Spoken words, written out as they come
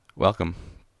Welcome,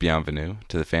 bienvenue,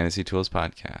 to the Fantasy Tools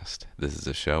Podcast. This is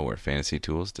a show where fantasy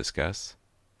tools discuss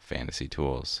fantasy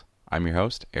tools. I'm your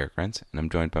host, Eric Rentz, and I'm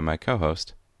joined by my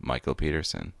co-host, Michael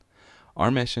Peterson.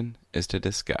 Our mission is to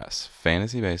discuss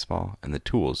fantasy baseball and the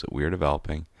tools that we're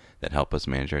developing that help us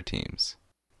manage our teams.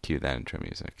 Cue that intro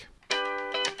music.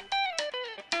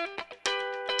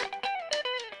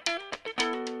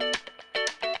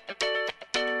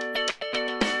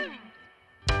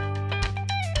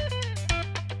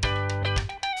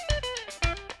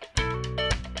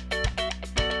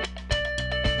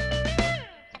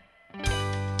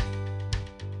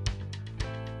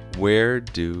 Where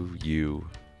do you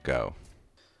go,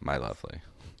 my lovely?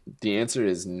 The answer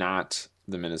is not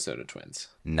the Minnesota Twins.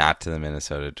 Not to the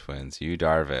Minnesota Twins. You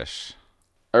Darvish.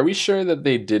 Are we sure that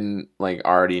they didn't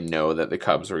already know that the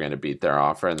Cubs were going to beat their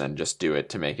offer and then just do it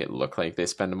to make it look like they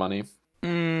spend money?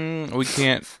 We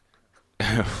can't.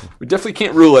 We definitely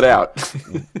can't rule it out.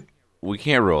 We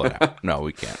can't rule it out. No,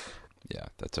 we can't. Yeah,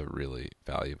 that's a really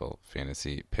valuable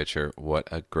fantasy pitcher. What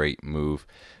a great move.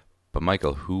 But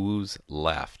Michael, who's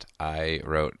left? I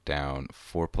wrote down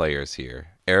 4 players here.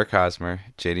 Eric Hosmer,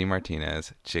 JD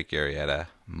Martinez, Jake Arrieta,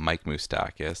 Mike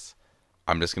Moustakas.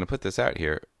 I'm just going to put this out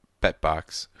here.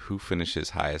 BetBox, who finishes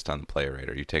highest on the player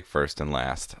rater? You take first and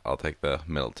last. I'll take the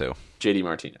middle two. JD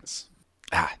Martinez.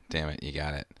 Ah, damn it. You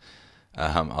got it.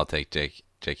 I'll take Jake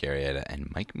Arrieta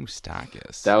and Mike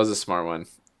Moustakas. That was a smart one.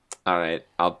 All right.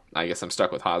 I guess I'm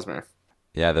stuck with Hosmer.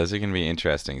 Yeah, those are going to be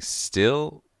interesting.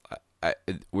 Still,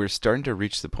 we're starting to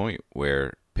reach the point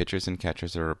where pitchers and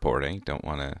catchers are reporting. Don't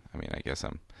want to. I guess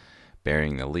I'm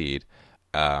burying the lead.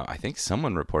 I think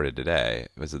someone reported today.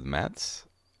 Was it the Mets?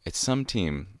 It's some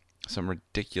team, some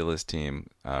ridiculous team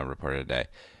reported today.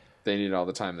 They need all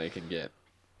the time they can get.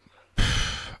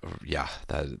 Yeah,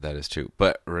 that is true.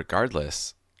 But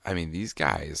regardless, these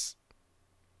guys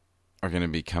are going to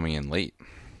be coming in late.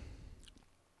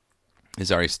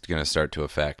 Is already going to start to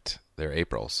affect their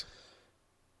Aprils.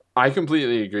 I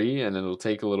completely agree, and it'll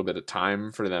take a little bit of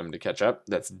time for them to catch up.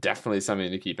 That's definitely something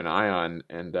to keep an eye on,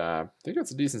 and I think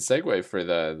that's a decent segue for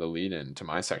the lead-in to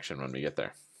my section when we get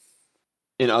there.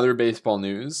 In other baseball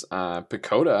news,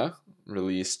 PECOTA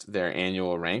released their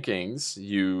annual rankings.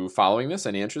 You following this?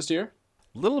 Any interest here?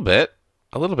 A little bit.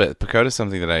 PECOTA is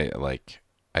something that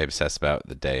I obsess about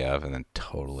the day of and then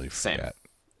totally forget.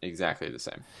 Same. Exactly the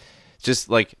same. Just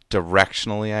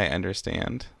directionally, I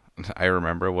understand. I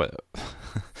remember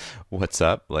what's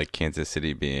up, like Kansas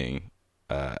City being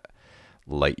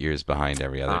light years behind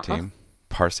every other team,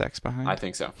 parsecs behind. I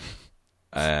think so.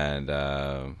 And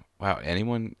wow,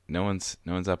 no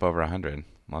one's up over 100.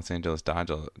 Los Angeles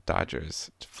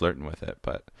Dodgers flirting with it,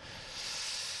 but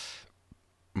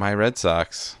my Red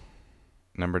Sox,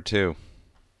 number 2.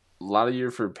 A lot of year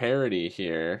for parity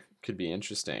here could be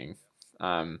interesting.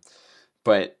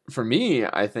 But for me,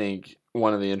 I think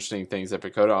one of the interesting things that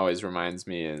PECOTA always reminds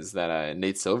me is that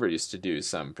Nate Silver used to do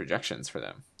some projections for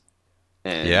them.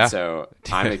 And yeah. So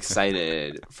I'm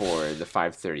excited for the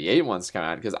 538 ones to come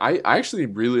out because I actually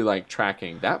really like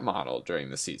tracking that model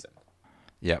during the season.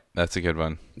 Yep, that's a good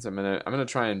one. So I'm gonna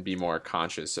try and be more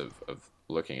conscious of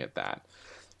looking at that.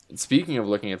 And speaking of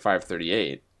looking at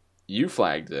 538, you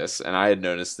flagged this, and I had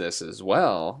noticed this as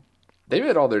well. They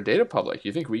made all their data public.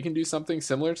 You think we can do something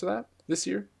similar to that this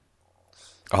year?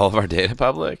 All of our data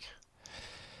public?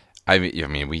 I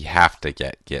mean, we have to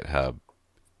get GitHub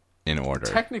in order.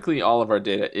 Technically, all of our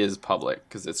data is public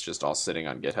because it's just all sitting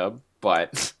on GitHub.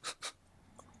 But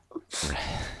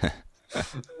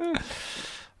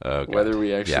whether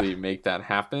we actually make that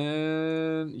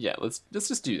happen, let's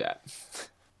just do that.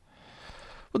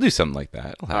 We'll do something like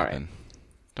that. It'll happen. Right.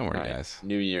 Don't worry, guys.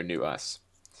 New year, new us.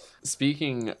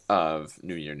 Speaking of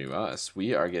New Year, New Us,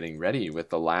 we are getting ready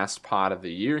with the last pod of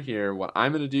the year here. What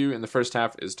I'm going to do in the first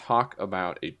half is talk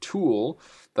about a tool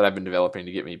that I've been developing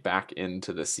to get me back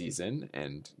into the season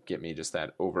and get me just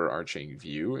that overarching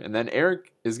view. And then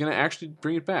Eric is going to actually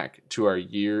bring it back to our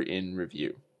year in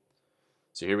review.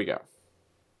 So here we go.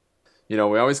 We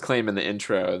always claim in the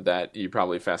intro that you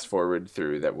probably fast forward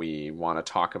through that we want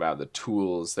to talk about the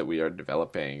tools that we are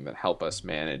developing that help us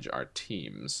manage our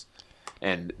teams.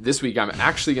 And this week, I'm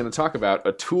actually going to talk about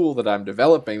a tool that I'm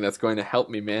developing that's going to help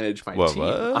me manage my team.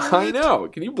 What? I know.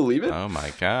 Can you believe it? Oh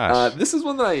my gosh! This is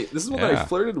one that I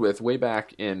flirted with way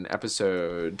back in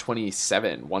episode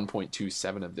 27,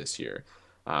 1.27 of this year,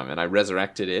 and I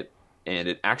resurrected it, and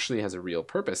it actually has a real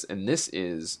purpose. And this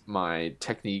is my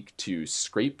technique to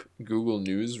scrape Google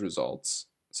News results.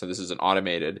 So this is an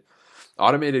automated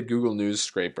Google News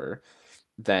scraper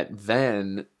that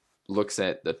then looks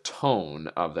at the tone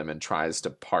of them and tries to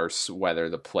parse whether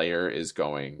the player is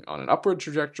going on an upward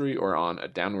trajectory or on a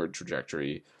downward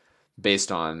trajectory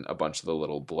based on a bunch of the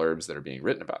little blurbs that are being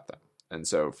written about them. And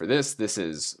so for this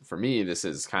is, for me, this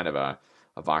is kind of a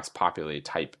Vox Populi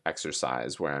type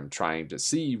exercise where I'm trying to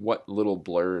see what little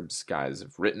blurbs guys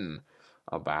have written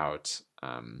about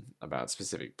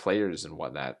specific players and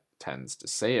what that tends to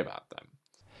say about them.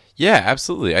 Yeah,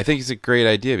 absolutely. I think it's a great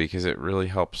idea because it really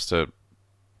helps you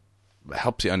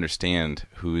understand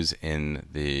who's in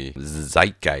the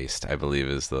zeitgeist, I believe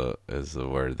is the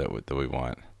word that we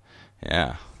want.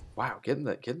 Yeah. Wow, getting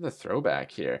the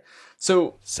throwback here.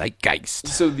 So Zeitgeist.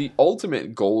 So the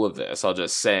ultimate goal of this, I'll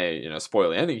just say, spoil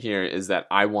the ending here, is that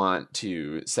I want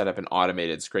to set up an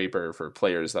automated scraper for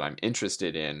players that I'm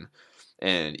interested in,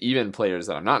 and even players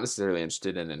that I'm not necessarily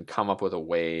interested in, and come up with a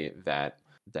way that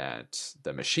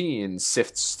the machine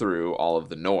sifts through all of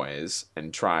the noise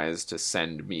and tries to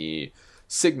send me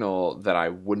signal that I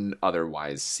wouldn't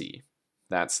otherwise see.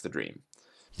 That's the dream.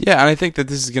 Yeah, and I think that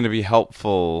this is going to be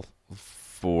helpful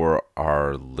for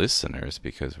our listeners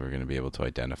because we're going to be able to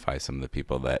identify some of the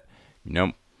people that,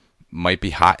 might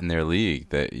be hot in their league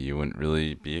that you wouldn't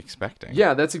really be expecting.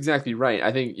 Yeah, that's exactly right.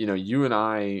 I think, you and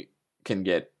I can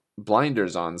get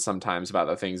blinders on sometimes about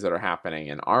the things that are happening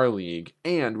in our league,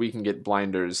 and we can get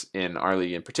blinders in our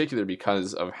league in particular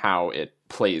because of how it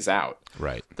plays out.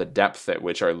 Right. The depth at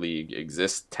which our league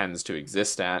tends to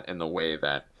exist at, and the way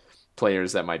that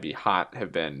players that might be hot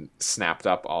have been snapped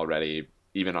up already,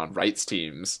 even on rights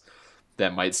teams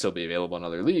that might still be available in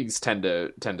other leagues, tend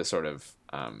to sort of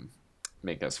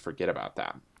make us forget about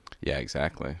that. Yeah,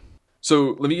 exactly.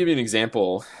 So let me give you an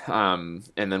example, and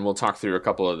then we'll talk through a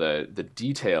couple of the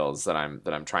details that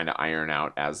I'm trying to iron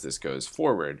out as this goes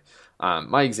forward.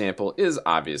 My example is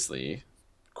obviously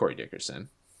Corey Dickerson.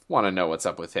 Want to know what's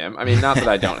up with him? I mean, not that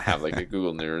I don't have like a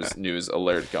Google News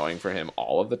alert going for him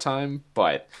all of the time,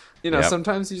 but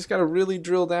sometimes you just got to really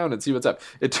drill down and see what's up.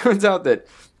 It turns out that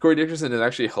Corey Dickerson is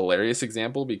actually a hilarious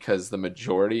example because the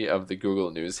majority of the Google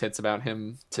News hits about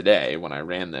him today, when I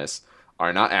ran this,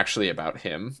 are not actually about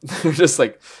him. They're just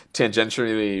like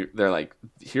tangentially, they're like,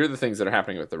 here are the things that are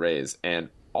happening with the Rays, and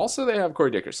also they have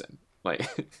Corey Dickerson. Like,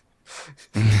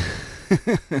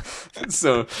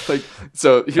 so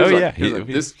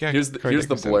here's here's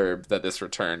the blurb that this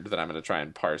returned that I'm going to try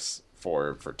and parse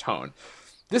for tone.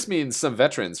 This means some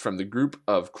veterans from the group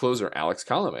of closer Alex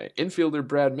Colomé, infielder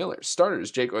Brad Miller,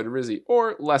 starters Jake Odorizzi,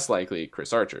 or less likely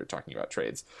Chris Archer, talking about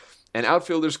trades, and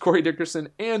outfielders Corey Dickerson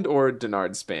and or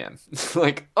Denard Span.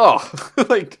 Like, wow.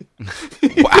 Like,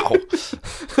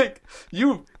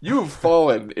 you've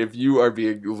fallen if you are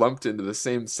being lumped into the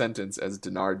same sentence as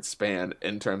Denard Span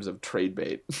in terms of trade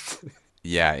bait.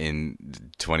 Yeah, in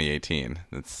 2018.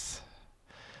 It's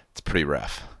pretty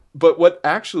rough. But what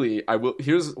actually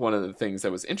here's one of the things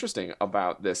that was interesting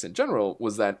about this in general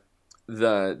was that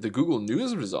the Google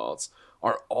News results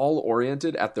are all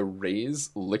oriented at the Rays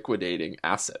liquidating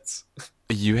assets.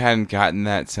 You hadn't gotten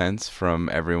that sense from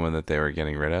everyone that they were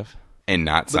getting rid of and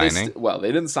not signing?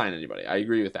 They didn't sign anybody. I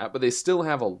agree with that, but they still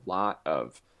have a lot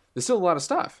of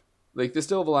stuff. Like, they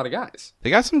still have a lot of guys. They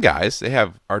got some guys. They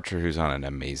have Archer, who's on an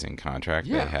amazing contract.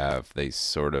 Yeah.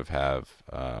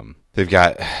 They've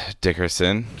got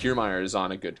Dickerson. Kiermaier is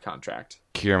on a good contract.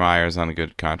 Kiermaier's on a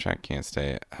good contract. Can't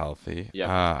stay healthy. Yeah.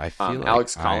 I feel like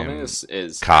Alex Colomé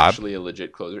is Cobb. actually a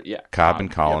legit closer. Yeah. Cobb and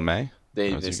Colomé.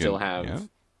 Yep. They still have. Yeah.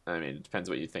 I mean, it depends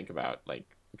what you think about like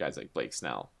guys like Blake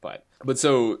Snell, but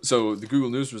so the Google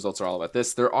News results are all about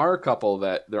this. There are a couple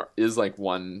that there is like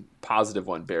one positive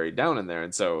one buried down in there,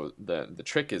 and so the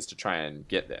trick is to try and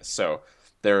get this. So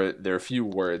there are a few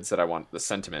words that I want the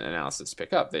sentiment analysis to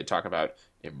pick up. They talk about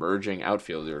emerging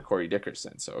outfielder Corey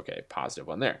Dickerson. So okay, positive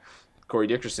one there. Corey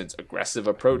Dickerson's aggressive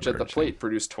approach at the plate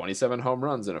produced 27 home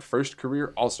runs in a first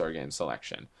career All-Star game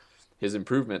selection. His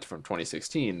improvement from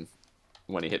 2016,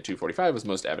 when he hit 245, was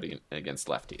most evident against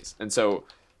lefties. And so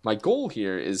my goal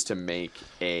here is to make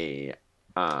a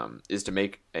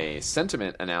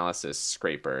sentiment analysis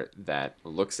scraper that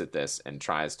looks at this and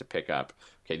tries to pick up,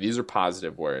 okay, these are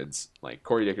positive words. Like,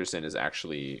 Corey Dickerson is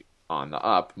actually on the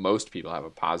up. Most people have a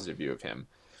positive view of him.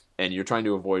 And you're trying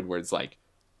to avoid words like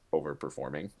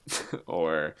overperforming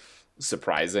or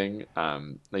surprising,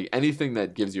 like anything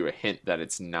that gives you a hint that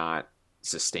it's not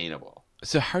sustainable.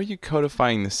 So how are you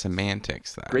codifying the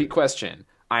semantics then? Great question.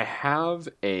 I have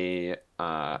a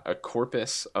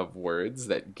corpus of words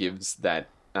that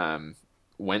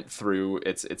went through.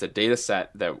 It's a data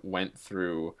set that went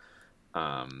through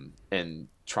and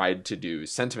tried to do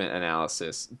sentiment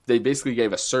analysis. They basically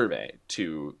gave a survey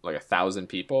to like 1,000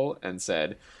 people and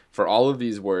said, for all of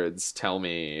these words, tell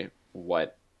me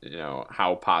what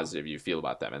how positive you feel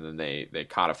about them, and then they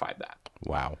codified that.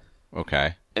 Wow.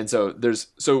 Okay. And so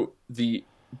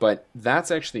but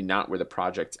that's actually not where the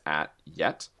project's at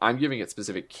yet. I'm giving it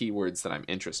specific keywords that I'm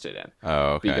interested in.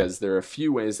 Oh, okay. Because there are a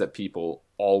few ways that people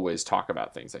always talk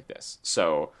about things like this.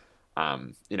 So,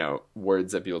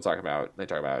 words that people talk about, they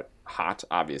talk about hot,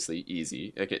 obviously,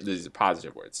 easy. Okay, these are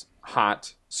positive words.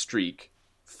 Hot, streak,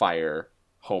 fire,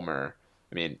 homer.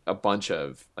 I mean, a bunch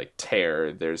of like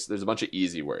tear. There's a bunch of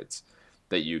easy words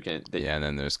that you can. And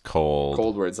then there's cold.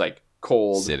 Cold words like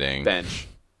cold, sitting, bench,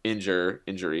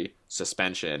 injury,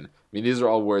 suspension. I mean, these are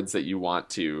all words that you want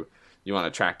to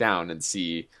track down and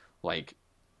see. Like,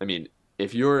 I mean,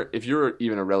 if you're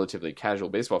even a relatively casual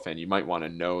baseball fan, you might want to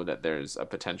know that there's a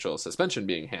potential suspension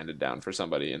being handed down for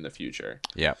somebody in the future.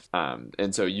 Yeah.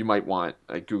 And so you might want,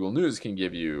 like, Google News can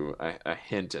give you a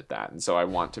hint at that. And so I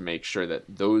want to make sure that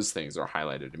those things are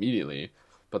highlighted immediately.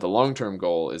 But the long-term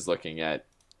goal is looking at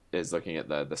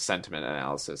the sentiment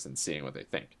analysis and seeing what they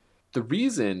think. The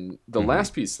reason, the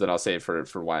last piece that I'll say for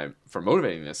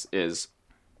motivating this is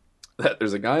that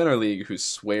there's a guy in our league who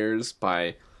swears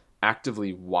by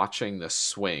actively watching the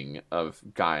swing of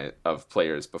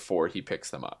players before he picks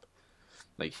them up.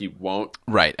 Like, he won't.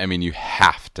 Right. I mean, you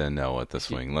have to know what the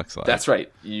swing looks like. That's right.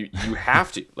 You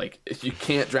have to. Like, you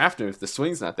can't draft him if the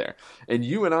swing's not there. And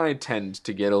you and I tend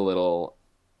to get a little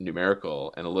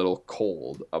numerical and a little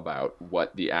cold about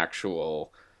what the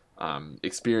actual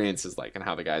experience is like and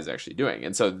how the guy's actually doing.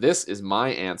 And so this is my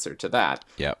answer to that.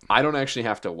 Yep. I don't actually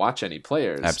have to watch any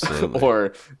players.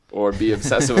 Absolutely. or be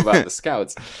obsessive about the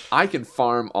scouts. I can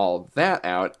farm all that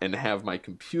out and have my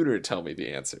computer tell me the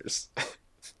answers.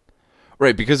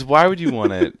 Right, because why would you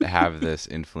want to have this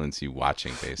influence you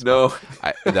watching baseball?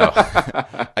 No.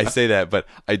 I say that, but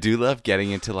I do love getting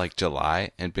into like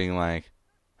July and being like,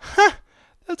 huh,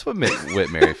 that's what Whit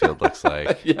Merrifield looks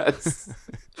like. Yes.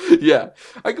 Yeah,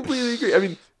 I completely agree. I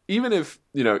mean, even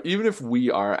if we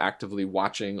are actively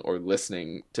watching or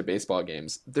listening to baseball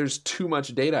games, there's too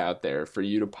much data out there for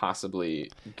you to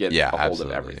possibly get a hold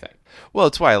of everything. Well,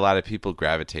 it's why a lot of people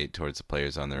gravitate towards the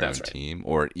players on their own right. team,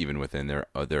 or even within their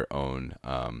own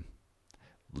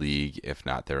league, if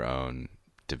not their own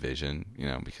division.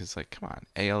 Because like, come on,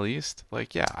 AL East.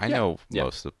 Like, I know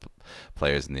most of the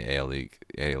players in the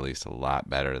AL East a lot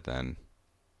better than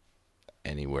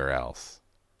anywhere else.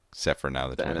 Except for now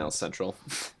the NL Central.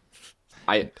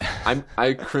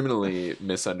 I criminally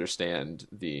misunderstand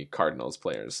the Cardinals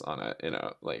players on I don't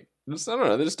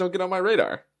know, they just don't get on my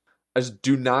radar. I just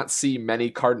do not see many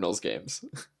Cardinals games.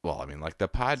 Well, I mean, like the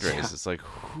Padres. Yeah. It's like,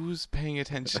 who's paying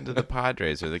attention to the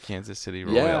Padres or the Kansas City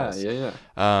Royals?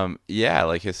 Yeah.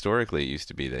 Like historically, it used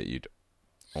to be that you'd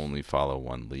only follow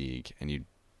one league and you'd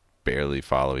barely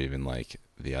follow even like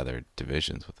the other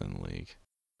divisions within the league.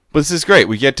 But this is great.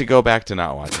 We get to go back to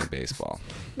not watching baseball.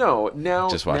 No, now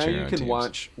you can teams.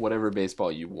 watch whatever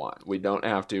baseball you want. We don't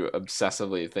have to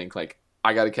obsessively think like,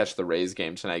 I got to catch the Rays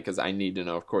game tonight because I need to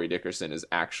know if Corey Dickerson is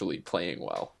actually playing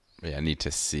well. Yeah, I need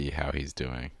to see how he's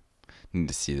doing. I need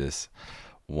to see this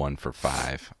 1 for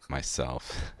 5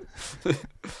 myself.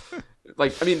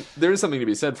 Like, I mean, there is something to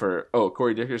be said for,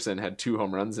 Corey Dickerson had 2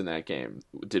 home runs in that game.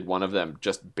 Did one of them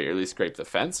just barely scrape the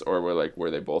fence, or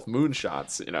were they both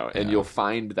moonshots? And you'll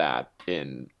find that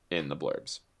in the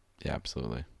blurbs. Yeah,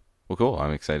 absolutely. Well, cool.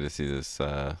 I'm excited to see this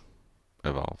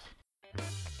evolve.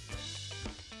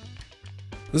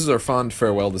 This is our fond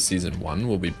farewell to Season 1.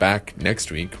 We'll be back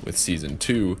next week with Season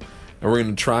 2, and we're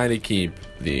going to try to keep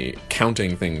the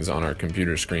counting things on our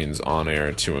computer screens on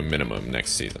air to a minimum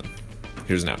next season.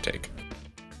 Here's an outtake.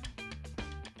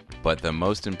 But the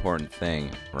most important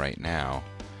thing right now,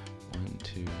 1,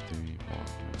 2, 3,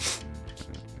 4.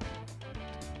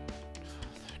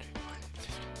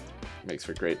 Makes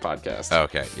for great podcast.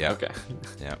 Okay, yeah. Okay.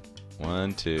 Yep.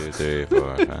 1, 2, 3,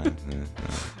 4, 5.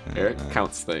 Eric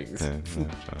counts things.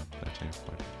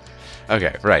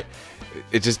 Okay, right.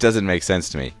 It just doesn't make sense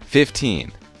to me.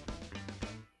 15.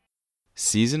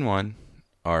 Season 1,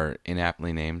 our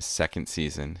inaptly named second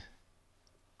season,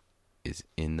 is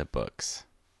in the books.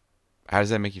 How does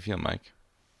that make you feel, Mike?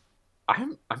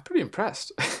 I'm pretty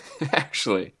impressed,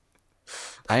 actually.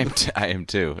 I am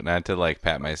too. Not to like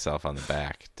pat myself on the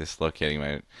back, dislocating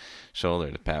my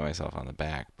shoulder to pat myself on the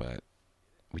back, but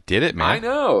we did it, man. I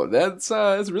know. That's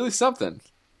really something.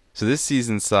 So this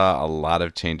season saw a lot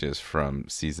of changes from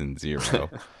season 0.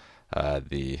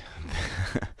 The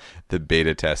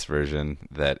beta test version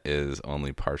that is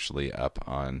only partially up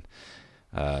on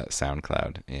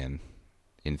SoundCloud and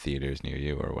in theaters near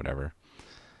you or whatever.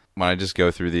 Want to just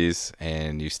go through these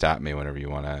and you stop me whenever you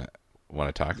want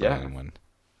to talk about anyone.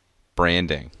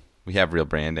 Branding. We have real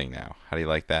branding now. How do you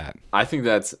like that? I think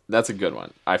that's a good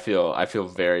one. I feel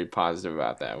very positive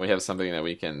about that. We have something that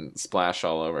we can splash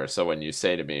all over. So when you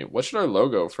say to me, "What should our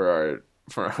logo for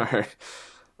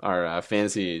our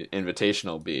fantasy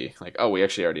invitational be?" Like, oh, we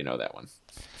actually already know that one.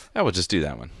 Oh, we'll just do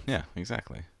that one. Yeah,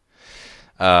 exactly.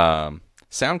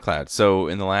 SoundCloud. So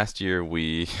in the last year,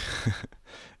 we'd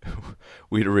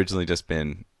originally just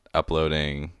been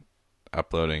uploading our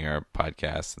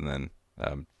podcasts and then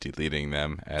deleting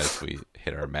them as we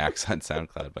hit our max on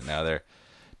SoundCloud. But now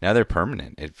they're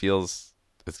permanent.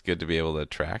 It's good to be able to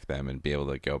track them and be able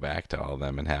to go back to all of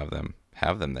them and have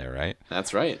them there, right?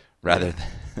 That's right. Rather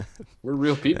than We're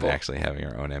real than people. actually having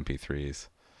our own MP3s.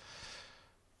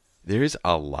 There's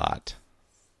a lot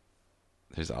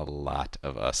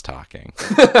of us talking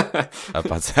up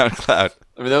on SoundCloud.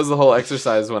 I mean, that was the whole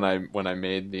exercise when I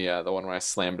made the one where I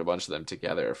slammed a bunch of them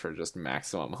together for just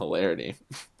maximum hilarity.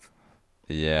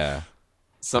 Yeah.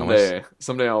 Someday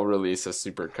I'll release a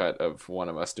super cut of one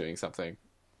of us doing something.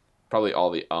 Probably all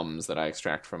the ums that I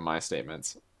extract from my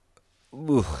statements.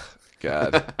 Ooh,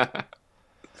 God.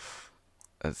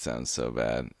 That sounds so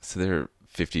bad. So there are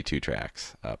 52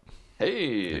 tracks up.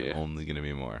 Hey. There's only going to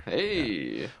be more. Hey.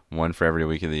 Yeah. One for every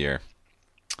week of the year.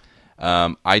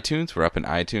 iTunes, we're up in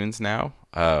iTunes now.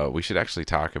 We should actually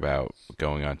talk about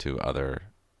going on to other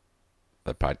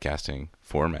podcasting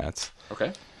formats.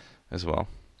 Okay. As well.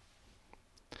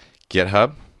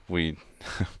 GitHub, we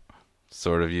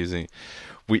sort of using.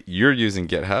 You're using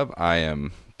GitHub. I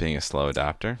am being a slow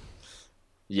adopter.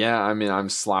 Yeah, I mean, I'm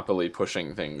sloppily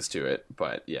pushing things to it,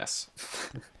 but yes,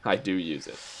 I do use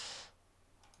it.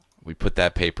 We put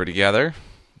that paper together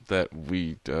that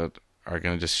we are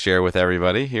going to just share with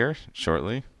everybody here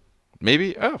shortly.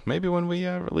 Maybe when we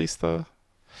release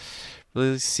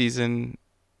season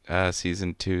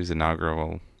 2's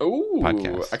inaugural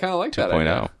podcast. I kind of like that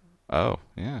idea. 2.0. Oh,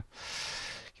 yeah.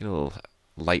 Get a little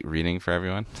light reading for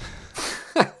everyone.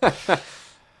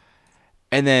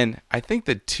 And then I think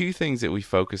the two things that we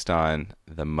focused on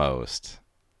the most,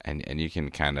 and you can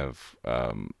kind of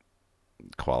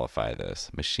qualify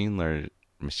this, machine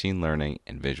learning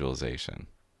and visualization.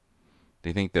 Do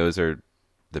you think those are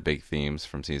the big themes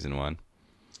from season 1?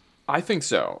 I think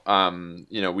so.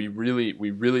 We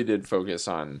really did focus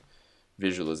on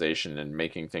visualization and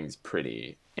making things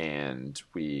pretty, and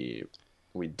we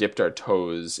dipped our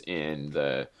toes in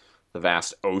the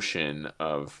vast ocean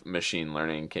of machine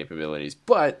learning capabilities,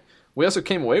 but we also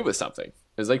came away with something.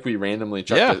 It was like we randomly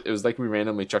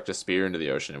chucked a spear into the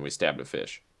ocean and we stabbed a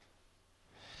fish.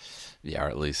 Yeah, or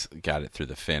at least got it through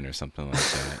the fin or something like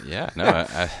that. Yeah, no,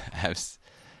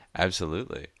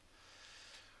 absolutely.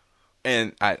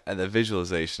 And the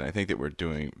visualization, I think that we're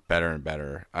doing better and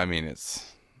better. I mean,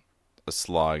 it's a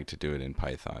slog to do it in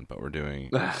Python, but we're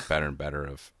doing better and better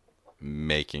of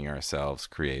making ourselves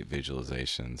create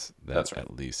visualizations that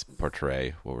at least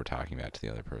portray what we're talking about to the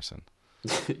other person.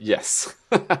 Yes.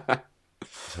 So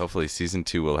hopefully season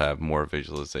 2 will have more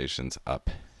visualizations up.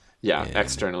 Yeah,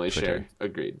 externally Twitter. shared.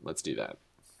 Agreed. Let's do that.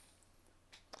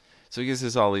 So I guess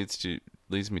this all leads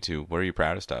me to, what are you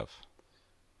proudest of?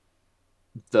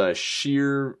 The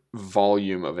sheer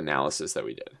volume of analysis that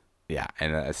we did. Yeah,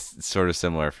 and it's sort of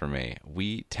similar for me.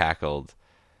 We tackled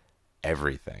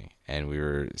everything, and we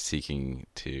were seeking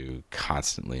to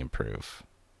constantly improve.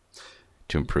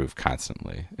 To improve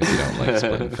constantly, if you don't like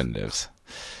split infinitives.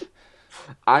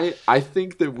 I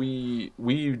think that we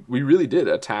really did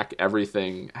attack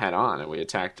everything head on, and we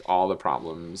attacked all the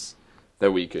problems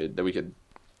that we could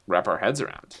wrap our heads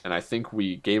around. And I think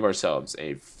we gave ourselves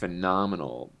a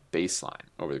phenomenal baseline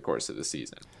over the course of the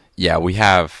season. Yeah, we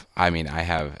have. I mean, I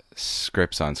have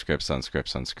scripts on scripts on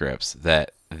scripts on scripts.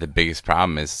 That the biggest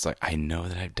problem is, it's like, I know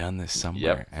that I've done this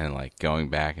somewhere, and like going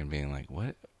back and being like,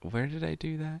 what? Where did I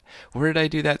do that? Where did I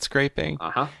do that scraping?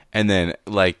 And then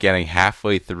like getting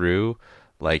halfway through,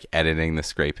 like editing the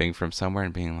scraping from somewhere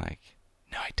and being like,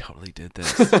 no, I totally did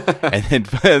this. And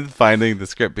then finding the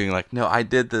script, being like, no, I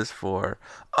did this for.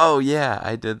 Oh yeah,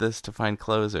 I did this to find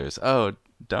closers. Oh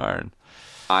darn.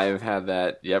 I've had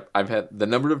that. Yep, I've had the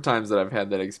number of times that I've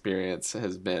had that experience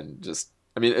has been just.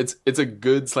 I mean, it's a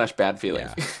good / bad feeling.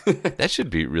 Yeah. That should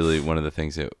be really one of the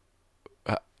things that,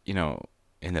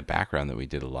 in the background that we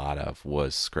did a lot of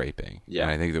was scraping. Yeah,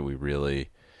 and I think that we really,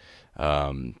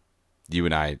 you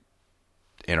and I,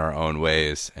 in our own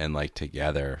ways and like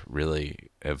together,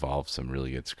 really evolved some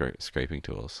really good scraping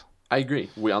tools. I agree.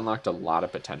 We unlocked a lot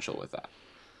of potential with that.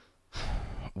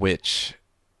 Which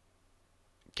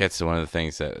gets to one of the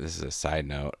things that, this is a side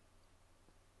note,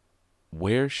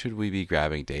 where should we be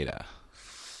grabbing data?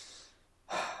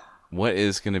 what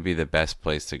is going to be the best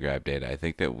place to grab data? I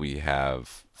think that we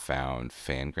have found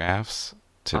Fangraphs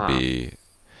to Uh, be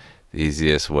the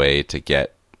easiest way to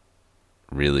get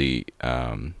really,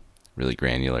 really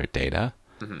granular data.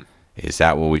 mhm. Is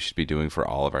that what we should be doing for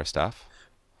all of our stuff?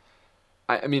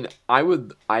 I mean, I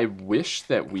wish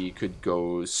that we could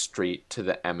go straight to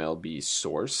the MLB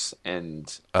source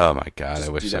and Oh my God, I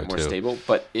just wish do that so more too. stable,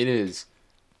 but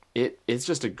it's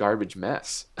just a garbage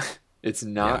mess. It's Yeah,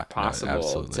 not no, possible to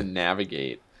absolutely.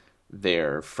 navigate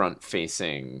their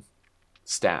front-facing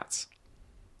stats.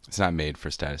 It's not made for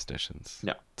statisticians.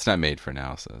 No, It's not made for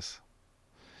analysis.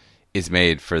 It's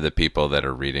made for the people that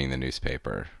are reading the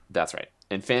newspaper. that's right.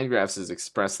 And Fangraphs is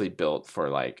expressly built for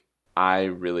like, I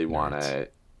really want Nerds. to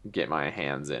get my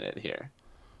hands in it here.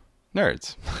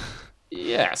 Nerds.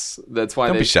 Yes, Don't be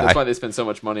that's shy. why they spend so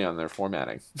much money on their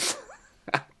formatting.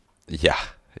 Yeah,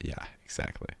 yeah,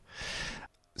 exactly.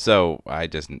 So I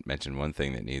just mentioned one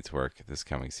thing that needs work this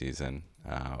coming season.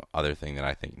 Other thing that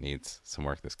I think needs some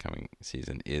work this coming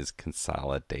season is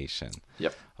consolidation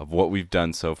Yep. of what we've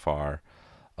done so far,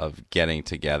 of getting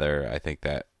together. I think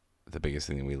that the biggest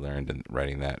thing that we learned in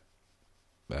writing that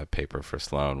paper for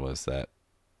Sloan was that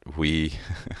we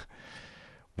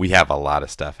we have a lot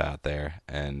of stuff out there,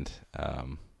 and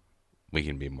we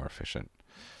can be more efficient.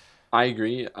 I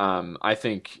agree. I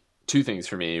think two things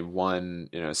for me. One,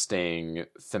 staying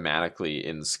thematically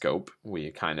in scope.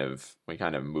 We kind of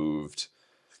moved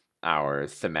our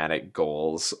thematic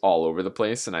goals all over the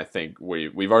place, and I think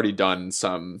we've already done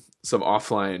some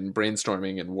offline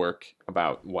brainstorming and work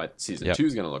about what season Yep. two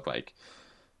is going to look like.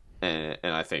 And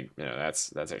I think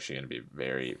that's actually going to be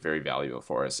very very valuable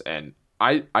for us. And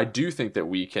I do think that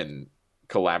we can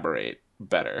collaborate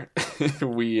better.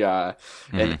 we Hmm.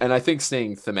 and I think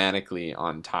staying thematically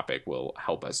on topic will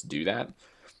help us do that.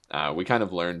 We kind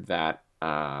of learned that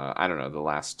I don't know, the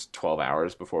last 12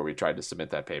 hours before we tried to submit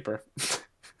that paper.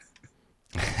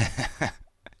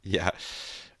 Yeah.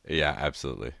 Yeah,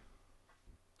 absolutely.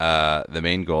 The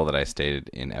main goal that I stated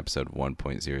in episode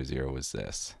 1.00 was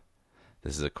this.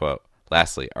 This is a quote.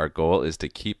 Lastly, our goal is to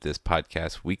keep this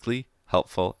podcast weekly,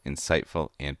 helpful, insightful,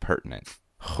 and pertinent.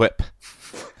 Whip.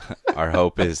 Our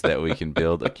hope is that we can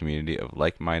build a community of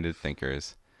like minded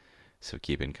thinkers. So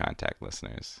keep in contact,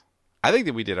 listeners. I think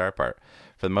that we did our part.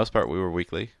 For the most part, we were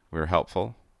weekly. We were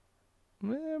helpful,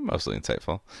 mostly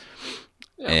insightful,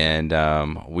 Yeah.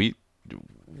 and we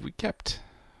kept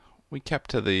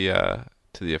to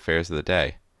the affairs of the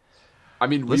day. I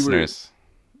mean, we were Listeners,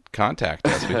 contact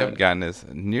us. We haven't gotten as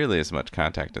nearly as much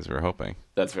contact as we were hoping.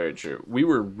 That's very true. We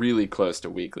were really close to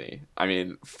weekly. I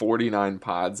mean, 49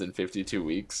 pods in 52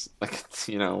 weeks. Like,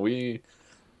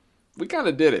 we kind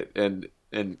of did it. And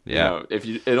Yeah. if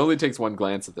you it only takes one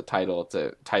glance at the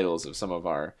titles of some of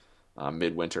our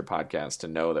midwinter podcasts to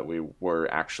know that we were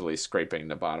actually scraping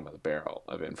the bottom of the barrel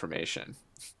of information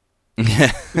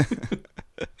and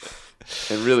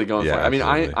really going Yeah, for it. I mean,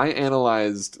 absolutely. I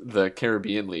analyzed the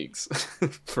Caribbean leagues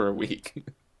for a week.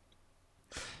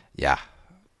 Yeah.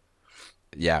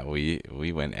 Yeah, we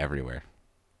went everywhere.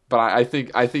 But I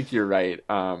think you're right.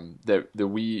 That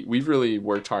we've really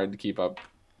worked hard to keep up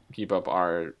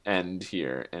our end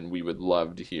here, and we would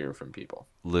love to hear from people.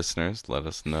 Listeners, let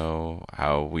us know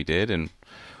how we did and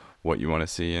what you want to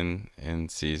see in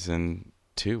season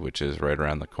 2, which is right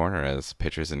around the corner as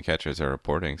pitchers and catchers are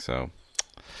reporting. So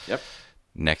Yep,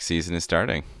 next season is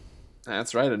starting.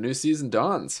 that's right. A new season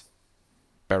dawns.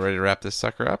 About ready to wrap this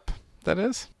sucker up? That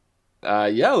is.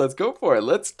 Yeah, let's go for it.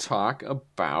 Let's talk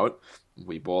about.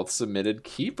 We both submitted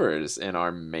keepers in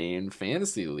our main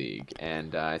fantasy league,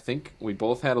 and I think we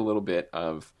both had a little bit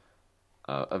of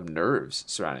nerves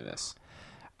surrounding this.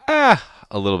 A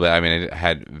little bit. I mean, I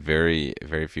had very,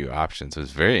 very few options. I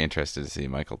was very interested to see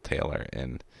Michael Taylor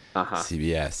in Uh huh.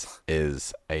 CBS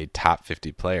is a top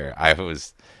 50 player. I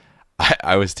was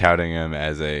touting him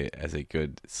as a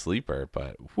good sleeper,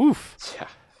 but woof. Yeah.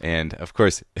 And of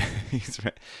course,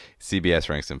 CBS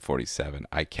ranks him 47.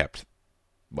 I kept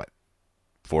what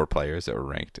 4 players that were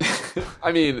ranked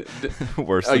I mean,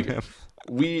 worse than like him.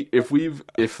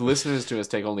 if listeners to us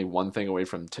take only one thing away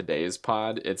from today's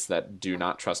pod, it's that do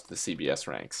not trust the CBS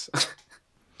ranks.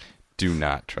 Do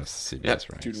not trust the Yep,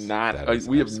 CBS do ranks. not. That is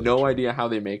We have absolutely no true. idea how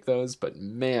they make those, but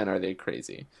man, are they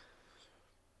crazy.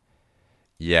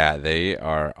 Yeah, they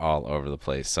are all over the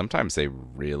place. Sometimes they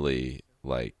really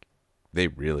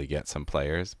get some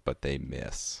players, but they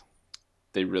miss.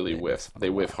 They really They miss whiff. on They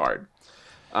a whiff lot.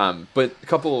 hard. But a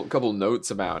couple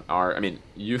notes about our. I mean,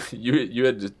 you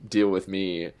had to deal with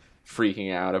me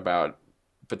freaking out about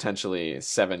potentially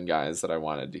 7 guys that I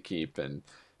wanted to keep, and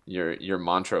your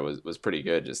mantra was pretty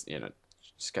good. Just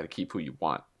just got to keep who you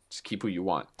want. Just keep who you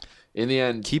want. In the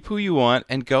end, Keep who you want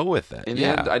and go with it. in the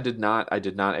end, Yeah. I did not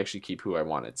actually keep who I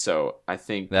wanted. So I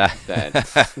think That- that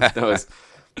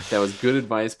that was good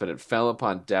advice, but it fell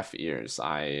upon deaf ears.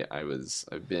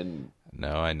 I've been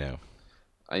No, I know.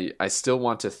 I still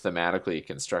want to thematically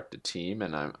construct a team,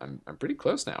 and I'm pretty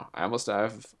close now. I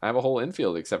have a whole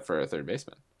infield except for a third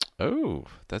baseman. Oh,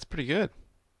 that's pretty good.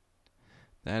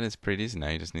 That is pretty decent. Now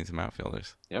you just need some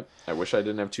outfielders. Yep. I wish I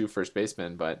didn't have two first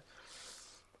basemen, but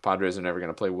the Padres are never going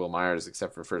to play Will Myers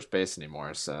except for first base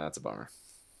anymore, so that's a bummer.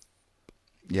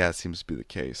 Yeah, it seems to be the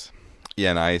case.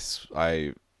 Yeah, and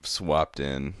I swapped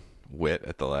in Witt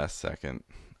at the last second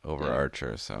over Yeah.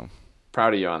 Archer, so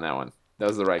Proud of you on that one. That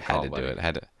was the right had call, to buddy. do it.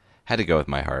 Had to go with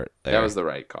my heart there. That was the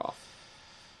right call.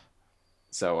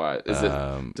 So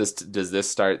does this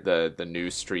start the new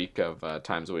streak of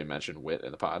times we mentioned Wit in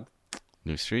the pod?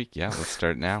 New streak. Yeah, let's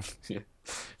start now. Yeah.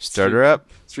 Start her up.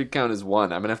 Streak count is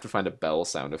 1. I'm gonna have to find a bell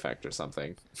sound effect or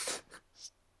something.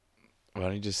 Why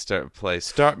don't you just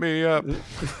start me up?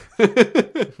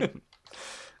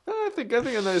 I think a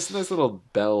nice little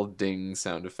bell ding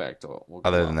sound effect will go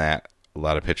Other well. than that, a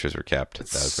lot of pictures were kept. That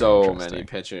was very So interesting. many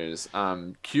pictures.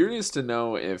 Curious to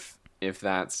know if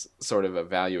that's sort of a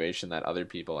valuation that other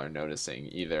people are noticing,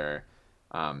 either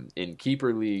in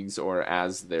keeper leagues or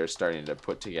as they're starting to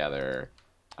put together,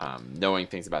 knowing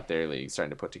things about their league, starting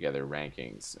to put together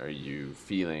rankings. Are you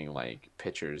feeling like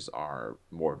pitchers are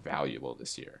more valuable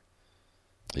this year?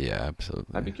 Yeah,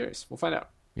 absolutely. I'd be curious. We'll find out.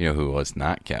 You know who was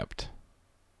not kept?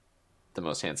 The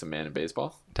most handsome man in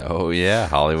baseball. Oh yeah,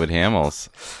 Hollywood Hamels.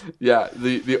 Yeah,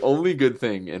 the only good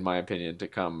thing, in my opinion, to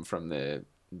come from the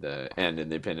and in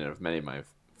the opinion of many of my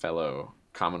fellow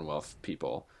Commonwealth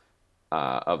people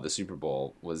of the Super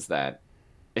Bowl was that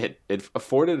it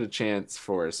afforded a chance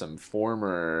for some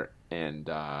former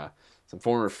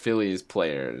Phillies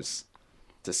players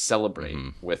to celebrate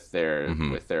with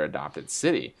their adopted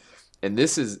city. And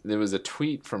there was a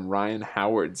tweet from Ryan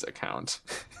Howard's account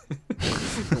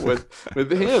with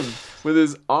him with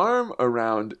his arm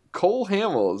around Cole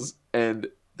Hamels, and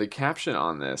the caption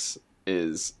on this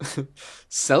is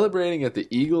celebrating at the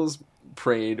Eagles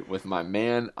parade with my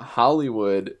man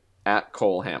Hollywood at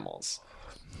Cole Hamels.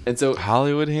 And so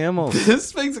Hollywood Hamels.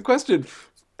 this begs the question,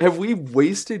 have we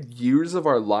wasted years of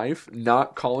our life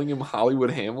not calling him Hollywood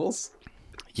Hamels?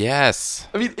 Yes.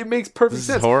 I mean, it makes perfect This is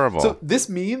sense. horrible. So this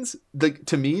means,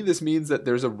 to me, this means that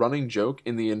there's a running joke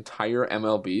in the entire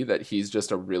MLB that he's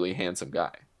just a really handsome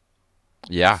guy.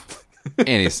 Yeah. And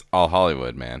he's all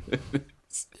Hollywood, man.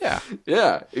 Yeah.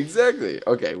 Yeah, exactly.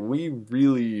 Okay, we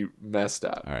really messed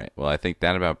up. All right. Well, I think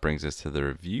that about brings us to the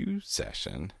review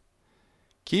session.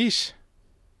 Quiche.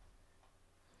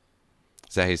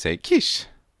 Is that how you say it? Quiche?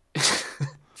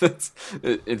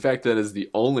 In fact, that is the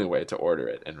only way to order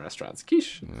it in restaurants.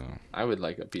 Quiche. No. I would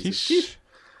like a piece Quiche.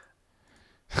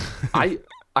 of quiche.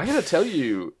 I gotta tell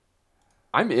you,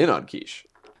 I'm in on quiche.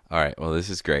 All right. Well, this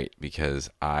is great because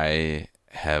I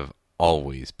have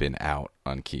always been out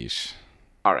on quiche.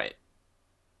 All right.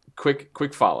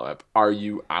 Quick follow up. Are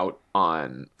you out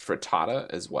on frittata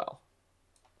as well?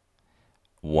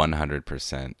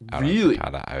 100% out Really?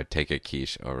 on frittata. I would take a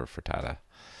quiche over frittata.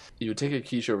 You would take a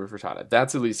quiche over frittata.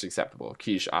 That's at least acceptable.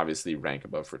 Quiche obviously rank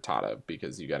above frittata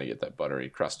because you got to get that buttery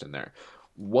crust in there.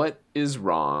 What is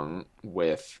wrong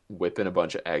with whipping a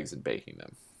bunch of eggs and baking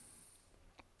them?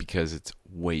 Because it's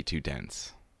way too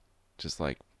dense. Just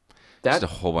like That just a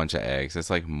whole bunch of eggs. It's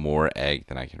like more egg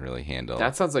than I can really handle.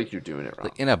 that sounds like you're doing it wrong.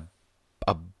 Like in a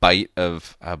bite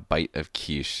of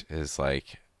quiche is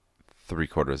like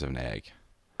 3/4 of an egg.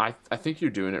 I think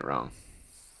you're doing it wrong.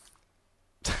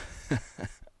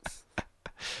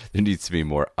 There needs to be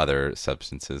more other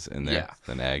substances in there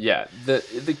than egg. Yeah,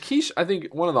 the quiche. I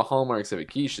think one of the hallmarks of a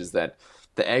quiche is that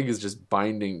the egg is just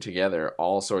binding together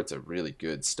all sorts of really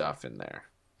good stuff in there.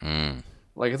 Mm.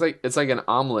 Like it's like an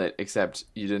omelet, except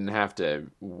you didn't have to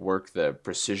work the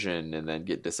precision and then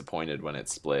get disappointed when it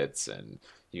splits, and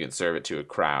you can serve it to a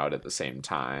crowd at the same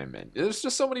time. And there's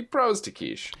just so many pros to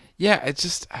quiche. Yeah, it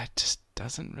just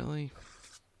doesn't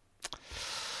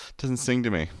sing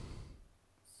to me.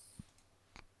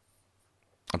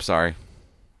 I'm sorry.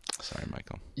 Sorry,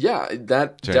 Michael. Yeah,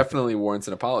 that Sure. definitely warrants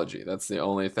an apology. That's the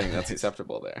only thing that's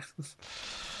acceptable there.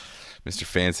 Mr.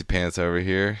 Fancy Pants over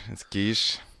here. It's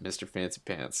quiche. Mr. Fancy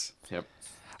Pants. Yep.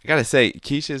 I gotta say,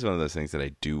 quiche is one of those things that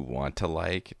I do want to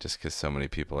like, just because so many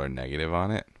people are negative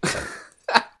on it.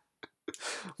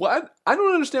 Well, I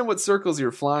don't understand what circles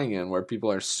you're flying in where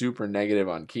people are super negative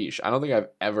on quiche. I don't think I've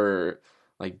ever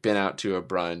been out to a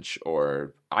brunch,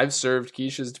 or I've served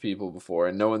quiches to people before,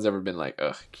 and no one's ever been like,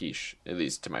 ugh, quiche, at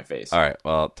least to my face. All right,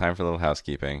 well, time for a little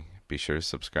housekeeping Be sure to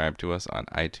subscribe to us on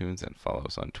iTunes and follow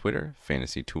us on Twitter,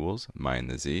 Fantasy Tools, Mind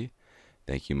the Z.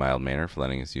 Thank you, Mild Manner, for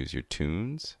letting us use your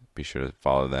tunes. Be sure to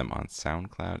follow them on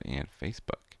SoundCloud and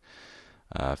Facebook.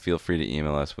 Feel free to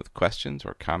email us with questions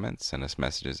or comments. Send us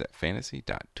messages at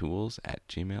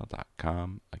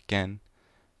fantasy.tools@gmail.com. Again,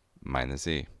 Mind the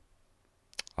Z.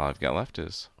 All I've got left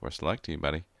is worst of luck to you,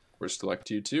 buddy. Worst of luck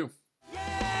to you, too.